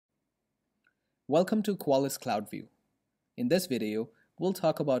Welcome to Qualys CloudView. In this video, we'll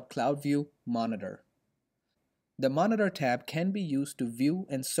talk about CloudView Monitor. The Monitor tab can be used to view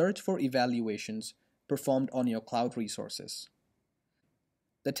and search for evaluations performed on your cloud resources.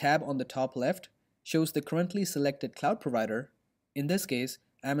 The tab on the top left shows the currently selected cloud provider, in this case,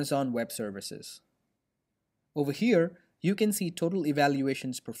 Amazon Web Services. Over here, you can see total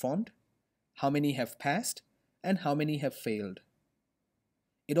evaluations performed, how many have passed, and how many have failed.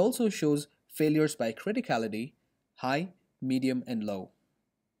 It also shows failures by criticality, high, medium, and low.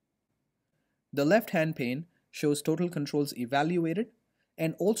 The left-hand pane shows total controls evaluated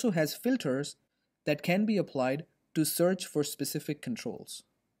and also has filters that can be applied to search for specific controls.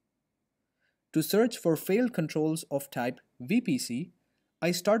 To search for failed controls of type VPC,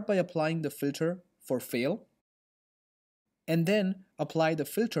 I start by applying the filter for fail and then apply the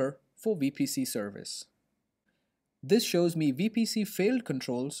filter for VPC service. This shows me VPC failed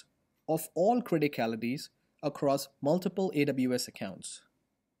controls of all criticalities across multiple AWS accounts.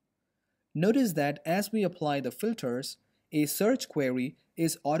 Notice that as we apply the filters, a search query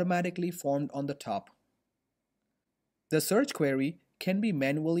is automatically formed on the top. The search query can be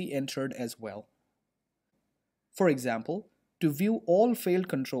manually entered as well. For example, to view all failed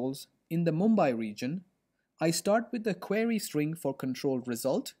controls in the Mumbai region, I start with the query string for control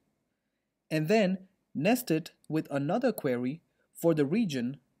result and then nest it with another query for the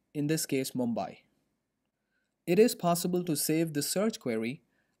region, in this case Mumbai. It is possible to save the search query,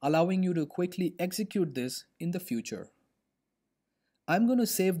 allowing you to quickly execute this in the future. I'm going to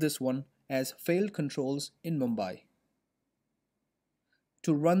save this one as failed controls in Mumbai.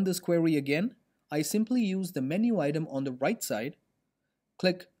 To run this query again, I simply use the menu item on the right side,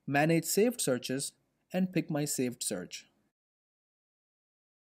 click Manage Saved Searches, and pick my saved search.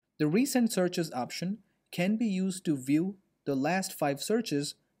 The Recent Searches option can be used to view the last 5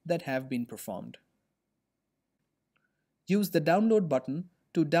 searches that have been performed. Use the Download button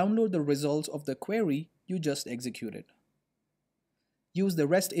to download the results of the query you just executed. Use the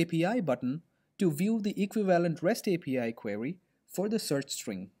REST API button to view the equivalent REST API query for the search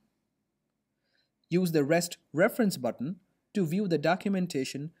string. Use the REST Reference button to view the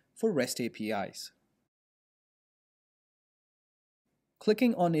documentation for REST APIs.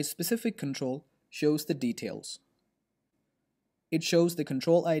 Clicking on a specific control shows the details. It shows the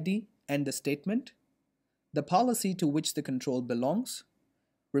control ID and the statement, the policy to which the control belongs,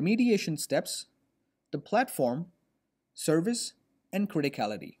 remediation steps, the platform, service, and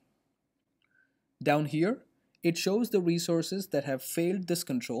criticality. Down here, it shows the resources that have failed this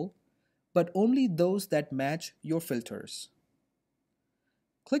control, but only those that match your filters.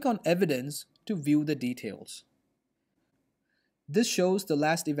 Click on Evidence to view the details. This shows the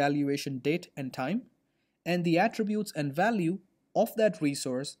last evaluation date and time, and the attributes and value of that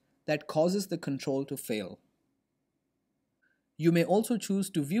resource that causes the control to fail. You may also choose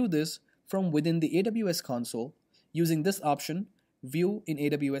to view this from within the AWS console using this option, View in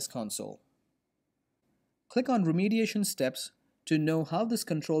AWS Console. Click on Remediation Steps to know how this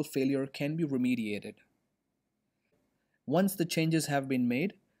control failure can be remediated. Once the changes have been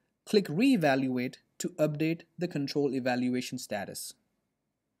made, click Reevaluate to update the control evaluation status.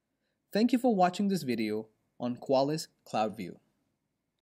 Thank you for watching this video on Qualys CloudView.